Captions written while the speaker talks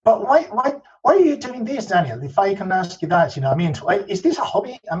why are you doing this, Daniel? If I can ask you that, I mean, is this a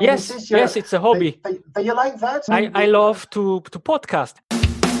hobby? I mean, yes, it's a hobby. Do you like that? I love to podcast.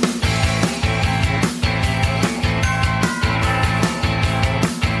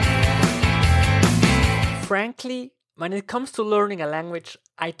 Frankly, when it comes to learning a language,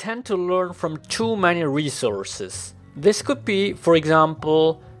 I tend to learn from too many resources. This could be, for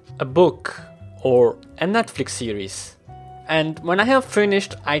example, a book or a Netflix series. And when I have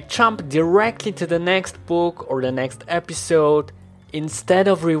finished, I jump directly to the next book or the next episode instead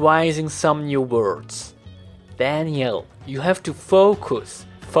of revising some new words. Daniel, you have to focus.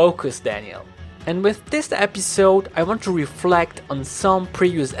 Focus, Daniel. And with this episode, I want to reflect on some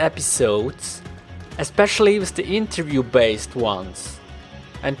previous episodes, especially with the interview-based ones.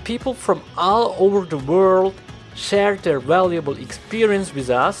 And people from all over the world shared their valuable experience with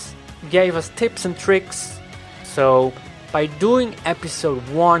us, gave us tips and tricks. So, by doing episode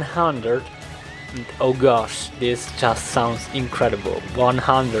 100, and oh gosh, this just sounds incredible,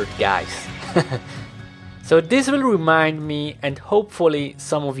 100 guys. So this will remind me, and hopefully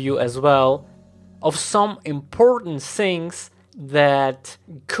some of you as well, of some important things that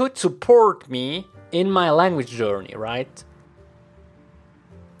could support me in my language journey, right?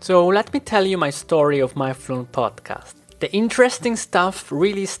 So let me tell you my story of My Fluent podcast. The interesting stuff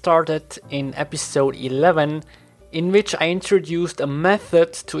really started in episode 11, in which I introduced a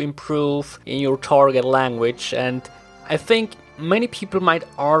method to improve in your target language, and I think many people might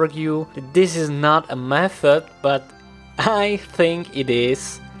argue that this is not a method, but I think it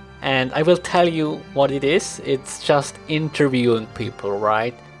is, and I will tell you what it is. It's just interviewing people,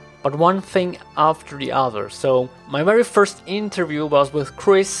 right? But one thing after the other. So my very first interview was with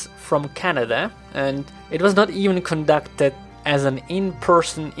Chris from Canada, and it was not even conducted as an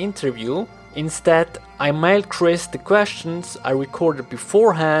in-person interview. Instead, I mailed Chris the questions I recorded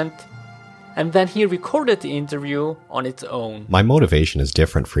beforehand, and then he recorded the interview on its own. My motivation is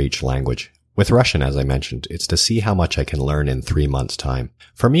different for each language. With Russian, as I mentioned, it's to see how much I can learn in 3 months' time.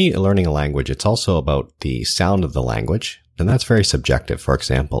 For me, learning a language, it's also about the sound of the language. And that's very subjective. For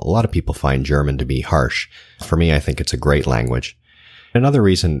example, a lot of people find German to be harsh. For me, I think it's a great language. Another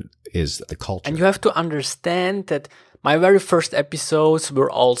reason is the culture. And you have to understand that my very first episodes were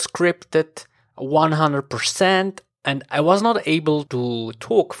all scripted 100%, and I was not able to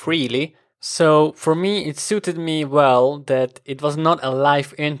talk freely. So for me, it suited me well that it was not a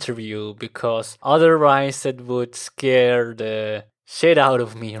live interview, because otherwise it would scare the shit out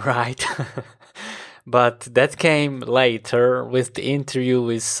of me, right? But that came later with the interview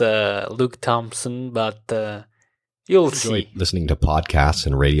with Luke Thompson, but you'll see. Listening to podcasts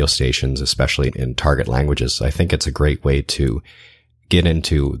and radio stations, especially in target languages, I think it's a great way to get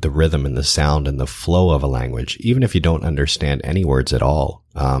into the rhythm and the sound and the flow of a language. Even if you don't understand any words at all,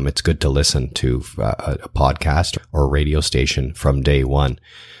 it's good to listen to a podcast or a radio station from day one.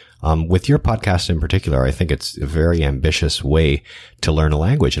 With your podcast in particular, I think it's a very ambitious way to learn a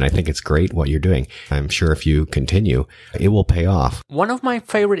language, and I think it's great what you're doing. I'm sure if you continue, it will pay off. One of my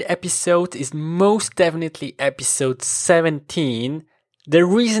favorite episodes is most definitely episode 17. The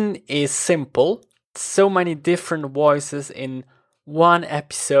reason is simple. So many different voices in one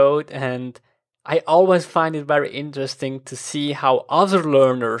episode, and I always find it very interesting to see how other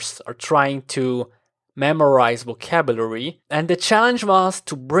learners are trying to memorize vocabulary, and the challenge was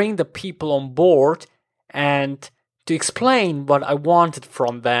to bring the people on board and to explain what I wanted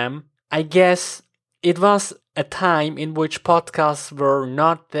from them. I guess it was a time in which podcasts were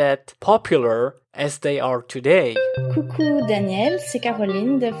not that popular as they are today. Coucou Daniel, c'est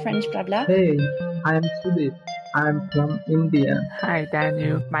Caroline de French Blabla. Hey, I'm Sudip. I'm from India. Hi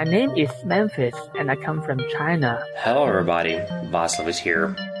Daniel, my name is Memphis and I come from China. Hello everybody, Vaslav is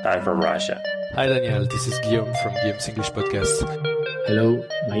here. I'm from Russia. Hi Daniel, this is Guillaume from Guillaume's English Podcast. Hello,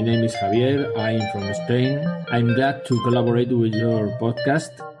 my name is Javier. I am from Spain. I'm glad to collaborate with your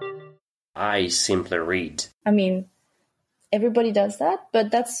podcast. I simply read. I mean, everybody does that,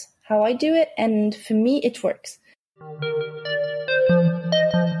 but that's how I do it, and for me it works.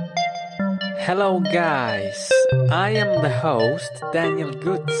 Hello guys, I am the host, Daniel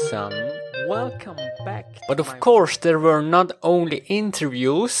Goodson. Welcome back. But of course, there were not only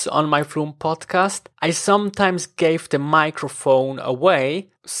interviews on my Fluent podcast. I sometimes gave the microphone away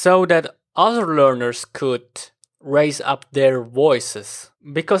so that other learners could raise up their voices.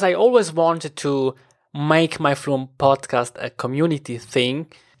 Because I always wanted to make my Fluent podcast a community thing.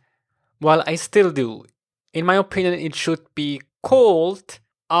 Well, I still do. In my opinion, it should be called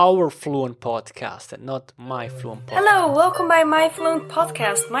Our Fluent Podcast and not My Fluent Podcast. Hello, welcome by My Fluent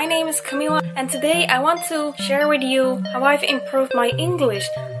Podcast. My name is Camila, and today I want to share with you how I've improved my English.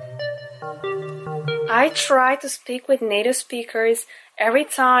 I try to speak with native speakers every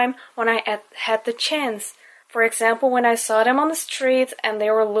time when I had the chance. For example, when I saw them on the street and they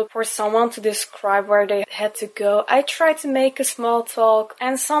were looking for someone to describe where they had to go, I tried to make a small talk,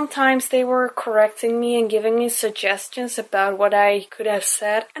 and sometimes they were correcting me and giving me suggestions about what I could have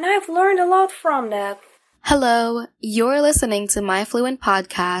said, and I've learned a lot from that. Hello, you're listening to My Fluent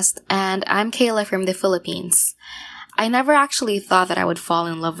Podcast, and I'm Kayla from the Philippines. I never actually thought that I would fall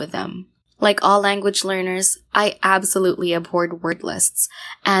in love with them. Like all language learners, I absolutely abhorred word lists,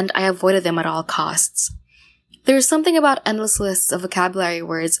 and I avoided them at all costs. There's something about endless lists of vocabulary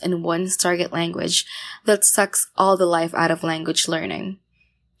words in one's target language that sucks all the life out of language learning.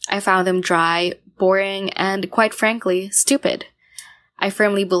 I found them dry, boring, and quite frankly, stupid. I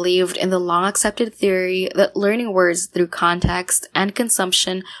firmly believed in the long-accepted theory that learning words through context and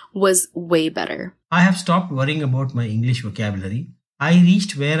consumption was way better. I have stopped worrying about my English vocabulary. I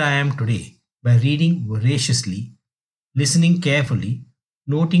reached where I am today by reading voraciously, listening carefully,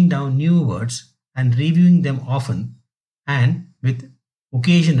 noting down new words, and reviewing them often, and with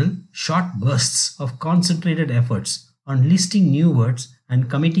occasional short bursts of concentrated efforts on listing new words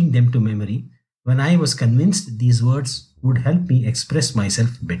and committing them to memory when I was convinced these words would help me express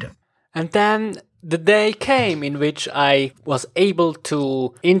myself better. And then the day came in which I was able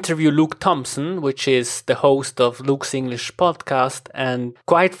to interview Luke Thompson, which is the host of Luke's English podcast, and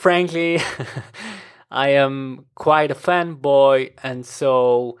quite frankly, I am quite a fanboy, and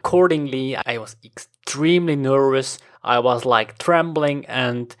so accordingly I was extremely nervous. I was like trembling,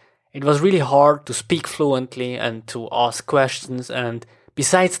 and it was really hard to speak fluently and to ask questions. And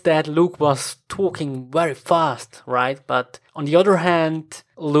besides that, Luke was talking very fast, right? But on the other hand,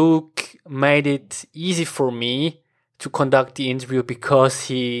 Luke made it easy for me to conduct the interview because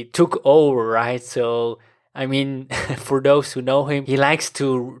he took over, right? So I mean, for those who know him, he likes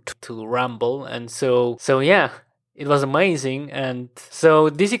to ramble, and so yeah, it was amazing. And so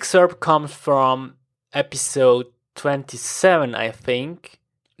this excerpt comes from episode 27, I think.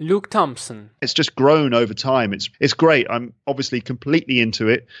 Luke Thompson. It's just grown over time. It's great. I'm obviously completely into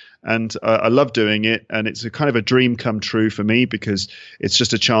it, and I love doing it. And it's a kind of a dream come true for me because it's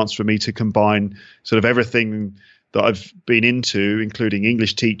just a chance for me to combine sort of everything that I've been into, including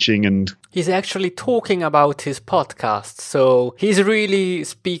English teaching. And he's actually talking about his podcast, so he's really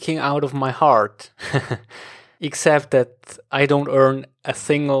speaking out of my heart. Except that I don't earn a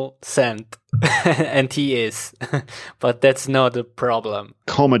single cent, and he is. But that's not a problem.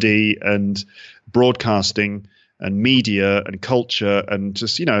 Comedy and broadcasting and media and culture and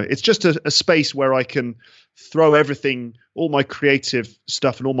just, it's just a space where I can throw everything, all my creative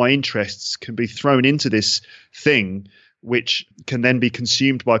stuff and all my interests can be thrown into this thing, which can then be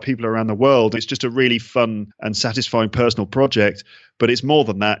consumed by people around the world. It's just a really fun and satisfying personal project, but it's more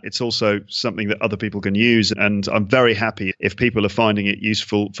than that. It's also something that other people can use. And I'm very happy if people are finding it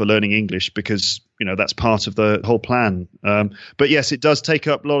useful for learning English because, that's part of the whole plan. But yes, it does take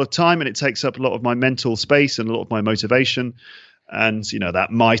up a lot of time and it takes up a lot of my mental space and a lot of my motivation. And,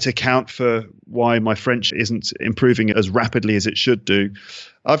 that might account for why my French isn't improving as rapidly as it should do.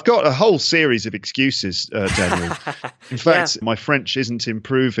 I've got a whole series of excuses, Daniel. In fact, My French isn't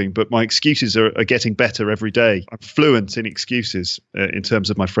improving, but my excuses are getting better every day. I'm fluent in excuses in terms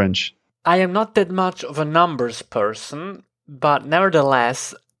of my French. I am not that much of a numbers person, but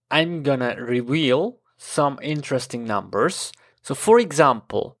nevertheless, I'm gonna reveal some interesting numbers. So, for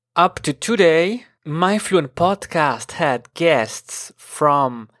example, up to today, My Fluent Podcast had guests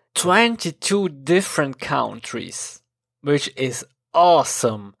from 22 different countries, which is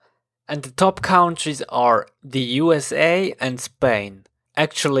awesome. And the top countries are the USA and Spain.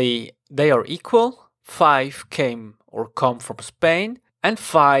 Actually, they are equal. 5 come from Spain, and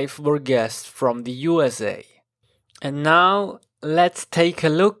 5 were guests from the USA. And now let's take a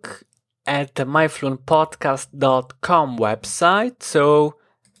look at the myfluentpodcast.com website. So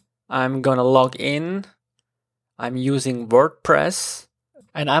I'm gonna log in. I'm using WordPress.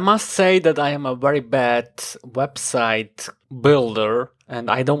 And I must say that I am a very bad website builder and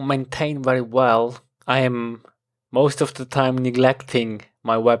I don't maintain very well. I am most of the time neglecting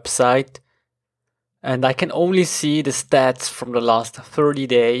my website. And I can only see the stats from the last 30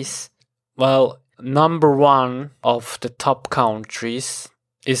 days. Well, number 1 of the top countries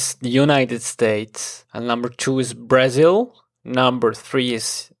is the United States. And number 2 is Brazil. Number 3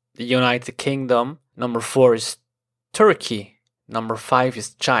 is the United Kingdom. Number 4 is Turkey. Number 5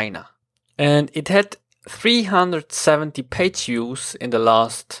 is China. And it had 370 page views in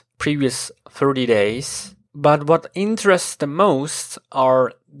the previous 30 days. But what interests the most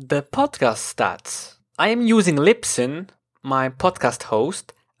are the podcast stats. I am using Libsyn, my podcast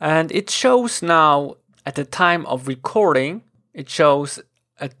host, and it shows now at the time of recording, it shows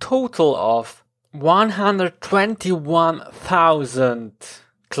a total of 121,000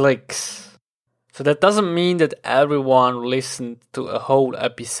 clicks. So that doesn't mean that everyone listened to a whole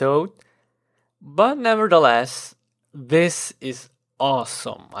episode, but nevertheless, this is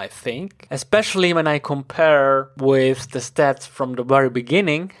awesome, I think, especially when I compare with the stats from the very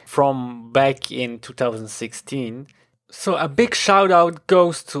beginning, from back in 2016. So a big shout out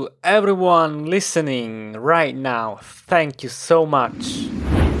goes to everyone listening right now. Thank you so much.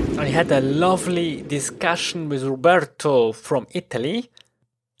 I had a lovely discussion with Roberto from Italy,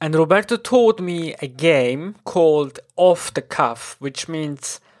 and Roberto taught me a game called Off the Cuff, which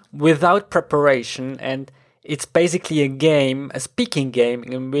means without preparation, and it's basically a game, a speaking game,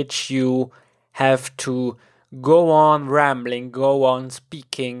 in which you have to go on rambling, go on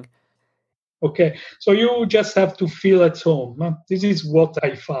speaking. Okay, so you just have to feel at home. This is what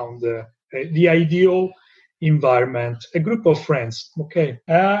I found, the ideal environment, a group of friends. Okay,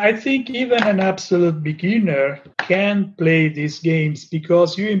 I think even an absolute beginner can play these games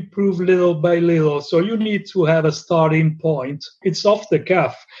because you improve little by little. So you need to have a starting point. It's off the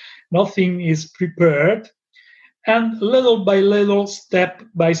cuff. Nothing is prepared. And little by little, step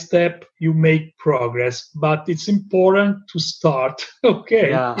by step, you make progress. But it's important to start,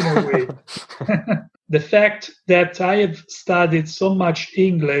 okay, in a way. The fact that I have studied so much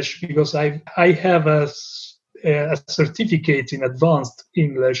English because I have a certificate in advanced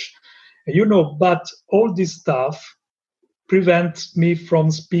English, but all this stuff prevents me from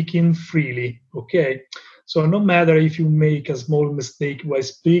speaking freely, okay? So no matter if you make a small mistake while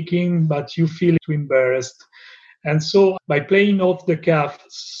speaking, but you feel too embarrassed. And so by playing off the cuff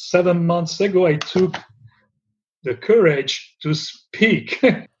 7 months ago, I took the courage to speak.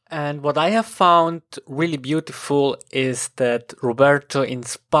 And what I have found really beautiful is that Roberto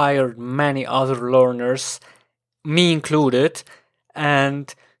inspired many other learners, me included,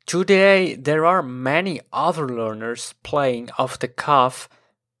 and today there are many other learners playing off the cuff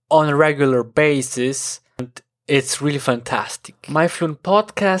on a regular basis, and it's really fantastic. My Fluent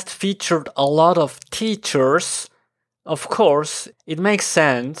podcast featured a lot of teachers. Of course, it makes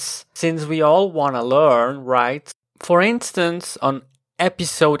sense since we all want to learn, right? For instance, on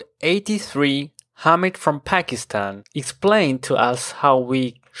episode 83, Hamid from Pakistan explained to us how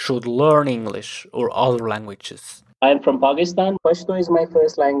we should learn English or other languages. I'm from Pakistan. Pashto is my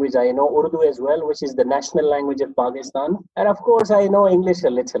first language. I know Urdu as well, which is the national language of Pakistan. And of course, I know English a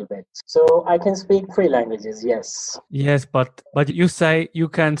little bit. So I can speak 3 languages, yes. Yes, but you say you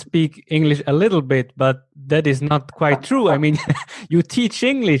can speak English a little bit, but that is not quite true. I mean, you teach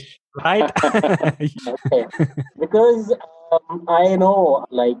English, right? Okay. Because I know,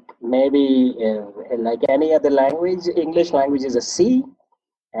 like maybe like any other language, English language is a C.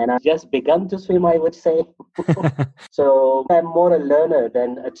 And I've just begun to swim, I would say. So I'm more a learner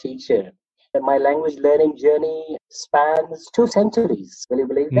than a teacher. And my language learning journey spans 2 centuries. Will you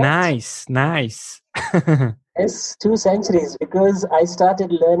believe that? Nice. Yes, 2 centuries, because I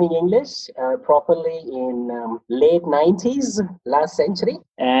started learning English properly in late 90s, last century.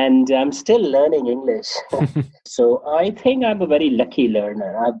 And I'm still learning English. So I think I'm a very lucky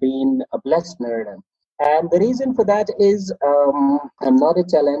learner. I've been a blessed learner. And the reason for that is I'm not a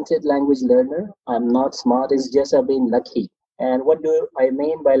talented language learner. I'm not smart. It's just I've been lucky. And what do I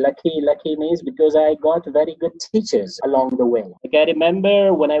mean by lucky? Lucky means because I got very good teachers along the way. Like I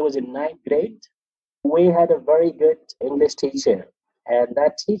remember when I was in 9th grade, we had a very good English teacher. And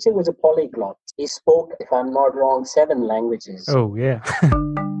that teacher was a polyglot. He spoke, if I'm not wrong, 7 languages. Oh, yeah.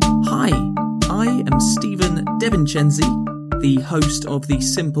 Hi, I am Stephen Devincenzi, the host of the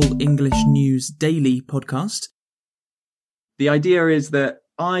Simple English News Daily podcast. The idea is that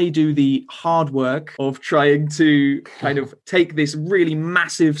I do the hard work of trying to kind of take this really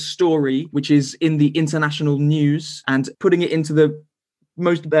massive story, which is in the international news, and putting it into the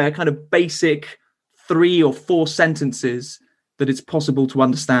most kind of basic 3 or 4 sentences that it's possible to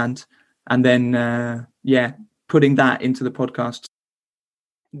understand. And then, putting that into the podcast.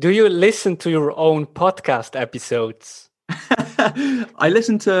 Do you listen to your own podcast episodes? I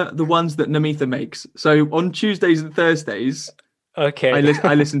listen to the ones that Namitha makes. So on Tuesdays and Thursdays, okay,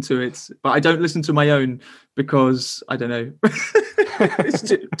 I listen to it, but I don't listen to my own because I don't know. It's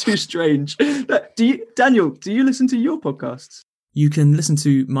too strange. Daniel, do you listen to your podcasts? You can listen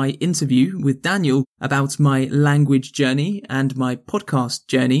to my interview with Daniel about my language journey and my podcast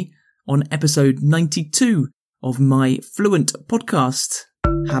journey on episode 92 of my Fluent podcast.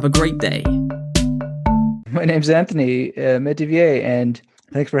 Have a great day. My name's Anthony Metivier, and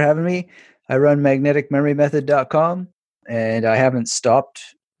thanks for having me. I run magneticmemorymethod.com, and I haven't stopped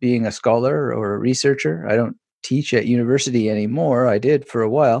being a scholar or a researcher. I don't teach at university anymore. I did for a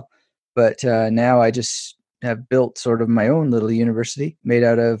while, but now I just have built sort of my own little university made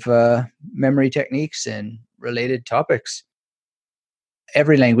out of memory techniques and related topics.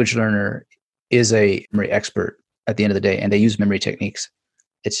 Every language learner is a memory expert at the end of the day, and they use memory techniques.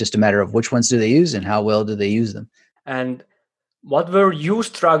 It's just a matter of which ones do they use and how well do they use them. And what were you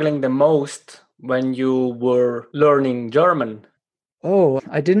struggling the most when you were learning German? Oh,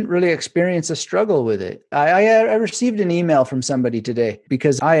 I didn't really experience a struggle with it. I received an email from somebody today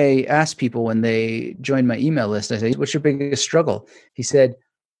because I asked people when they joined my email list, I said, what's your biggest struggle? He said,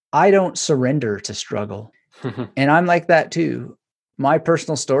 I don't surrender to struggle. And I'm like that too. My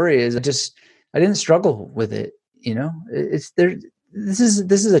personal story is I didn't struggle with it. You know, it's there. This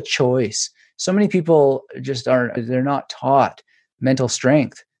is a choice. So many people just they're not taught mental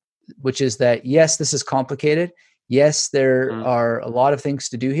strength, which is that, yes, this is complicated. Yes, there are a lot of things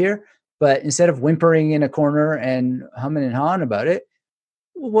to do here, but instead of whimpering in a corner and humming and hawing about it,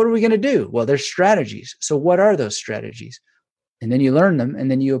 what are we going to do? Well, there's strategies. So what are those strategies? And then you learn them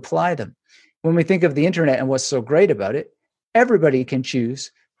and then you apply them. When we think of the internet and what's so great about it, everybody can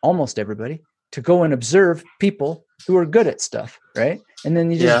choose, almost everybody, to go and observe people who are good at stuff, right? And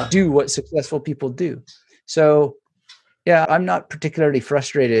then you just do what successful people do. So, yeah, I'm not particularly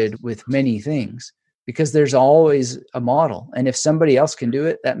frustrated with many things because there's always a model. And if somebody else can do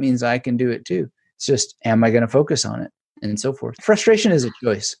it, that means I can do it too. It's just, am I going to focus on it? And so forth. Frustration is a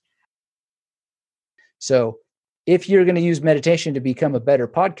choice. So if you're going to use meditation to become a better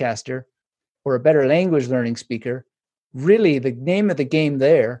podcaster or a better language learning speaker, really the name of the game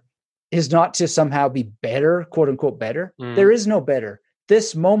there is not to somehow be better, quote unquote, better. There is no better.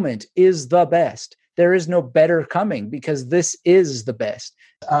 This moment is the best. There is no better coming because this is the best.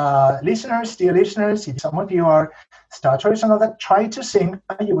 Listeners, dear listeners, if some of you are starters and all that, try to sing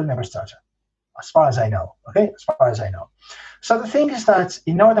and you will never stutter, as far as I know. Okay, as far as I know. So the thing is that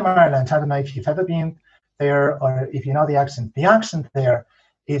in Northern Ireland, I don't know if you've ever been there or if you know the accent there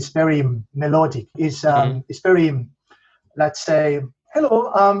is very melodic. It's very, let's say,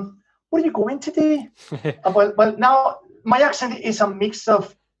 hello, where are you going today? Well, now my accent is a mix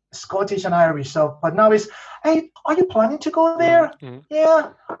of Scottish and Irish. So, but now it's, hey, are you planning to go there? Yeah,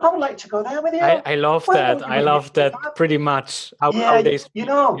 I would like to go there with you. I love that. I love that pretty much. How they speak. You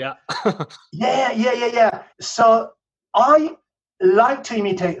know. Yeah. yeah. So I like to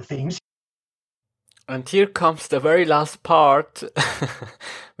imitate things. And here comes the very last part,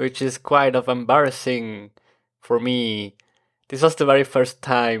 which is quite of embarrassing for me. This was the very first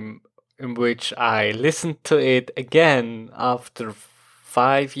time in which I listened to it again after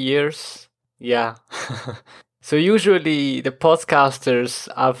 5 years. Yeah. So usually the podcasters,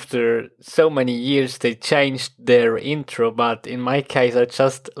 after so many years, they changed their intro, but in my case I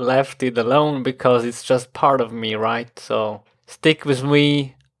just left it alone because it's just part of me, right? So stick with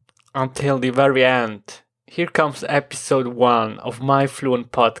me until the very end. Here comes episode 1 of my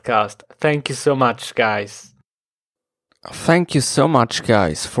Fluent podcast. Thank you so much, guys. Thank you so much,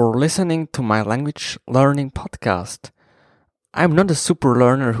 guys, for listening to my language learning podcast. I'm not a super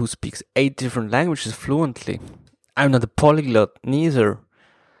learner who speaks 8 different languages fluently. I'm not a polyglot neither.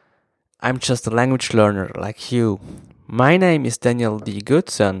 I'm just a language learner like you. My name is Daniel D.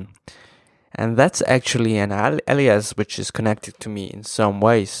 Goodson, and that's actually an alias which is connected to me in some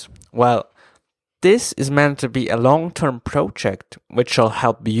ways. Well, this is meant to be a long-term project which shall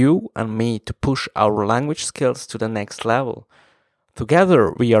help you and me to push our language skills to the next level.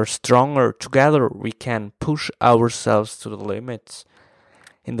 Together we are stronger, together we can push ourselves to the limits.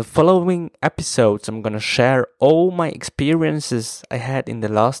 In the following episodes I'm gonna share all my experiences I had in the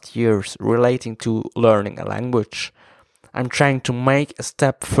last years relating to learning a language. I'm trying to make a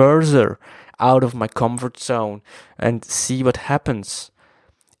step further out of my comfort zone and see what happens.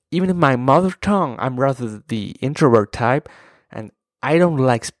 Even in my mother tongue, I'm rather the introvert type and I don't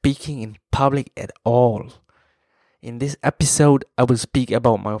like speaking in public at all. In this episode, I will speak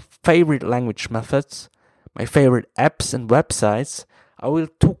about my favorite language methods, my favorite apps and websites. I will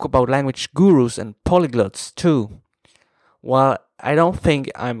talk about language gurus and polyglots too. Well, I don't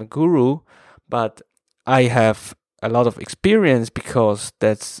think I'm a guru, but I have a lot of experience because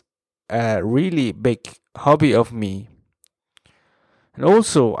that's a really big hobby of me. And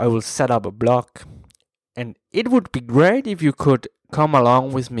also, I will set up a blog. And it would be great if you could come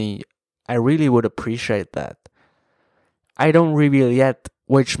along with me. I really would appreciate that. I don't reveal yet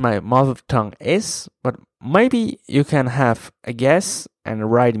which my mother tongue is, but maybe you can have a guess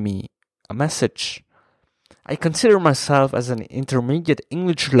and write me a message. I consider myself as an intermediate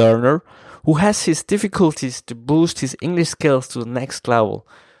English learner who has his difficulties to boost his English skills to the next level.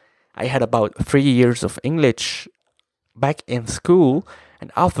 I had about 3 years of English back in school,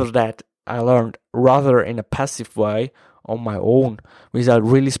 and after that I learned rather in a passive way on my own without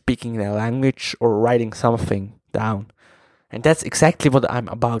really speaking the language or writing something down. And that's exactly what I'm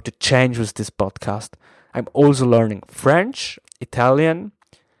about to change with this podcast. I'm also learning French, Italian,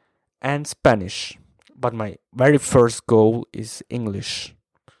 and Spanish, but my very first goal is English.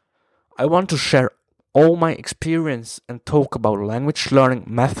 I want to share all my experience and talk about language learning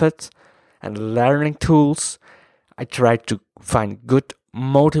methods and learning tools. I try to find good,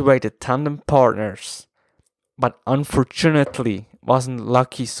 motivated tandem partners, but unfortunately wasn't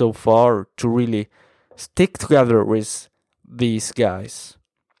lucky so far to really stick together with these guys.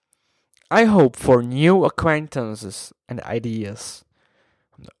 I hope for new acquaintances and ideas.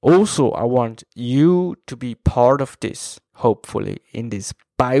 Also, I want you to be part of this, hopefully, in this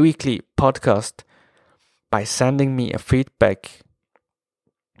bi-weekly podcast by sending me a feedback.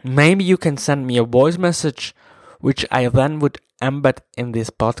 Maybe you can send me a voice message, which I then would embed in this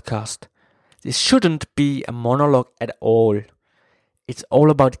podcast. This shouldn't be a monologue at all. It's all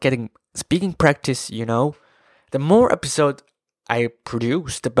about getting speaking practice, you know. The more episodes I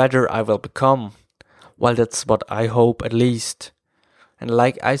produce, the better I will become. Well, that's what I hope at least. And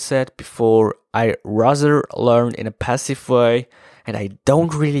like I said before, I rather learn in a passive way, and I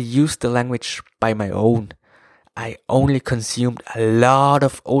don't really use the language by my own. I only consumed a lot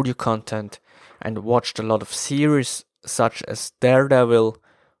of audio content and watched a lot of series such as Daredevil,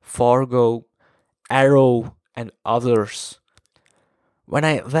 Fargo, Arrow, and others. When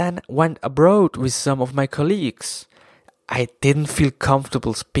I then went abroad with some of my colleagues, I didn't feel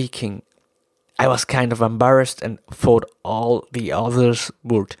comfortable speaking. I was kind of embarrassed and thought all the others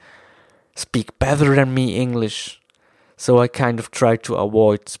would speak better than me English. So I kind of tried to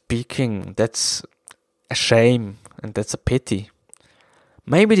avoid speaking. That's a shame and that's a pity.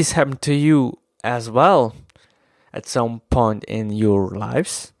 Maybe this happened to you as well at some point in your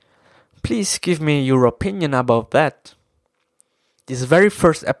lives. Please give me your opinion about that. This very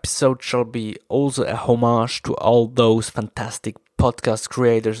first episode shall be also a homage to all those fantastic podcast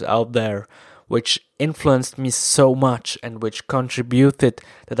creators out there which influenced me so much and which contributed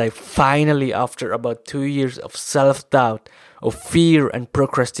that I finally, after about 2 years of self-doubt, of fear and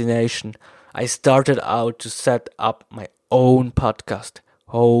procrastination, I started out to set up my own podcast.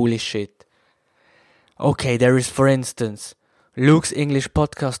 Holy shit. Okay, there is, for instance, Luke's English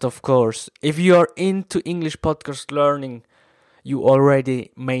podcast, of course. If you are into English podcast learning, you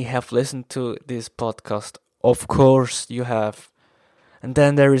already may have listened to this podcast. Of course you have. And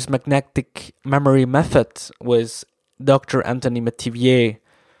then there is Magnetic Memory Method with Dr. Anthony Metivier,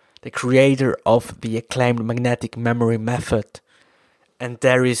 the creator of the acclaimed Magnetic Memory Method. And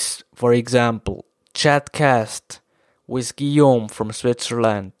there is, for example, Chatcast with Guillaume from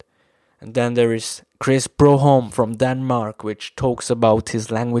Switzerland. And then there is Chris Broholm from Denmark, which talks about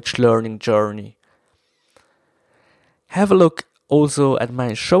his language learning journey. Have a look also at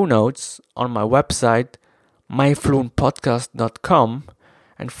my show notes on my website, myfluentpodcast.com,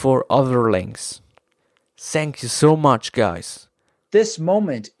 and for other links. Thank you so much, guys. This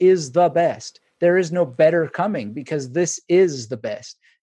moment is the best. There is no better coming because this is the best.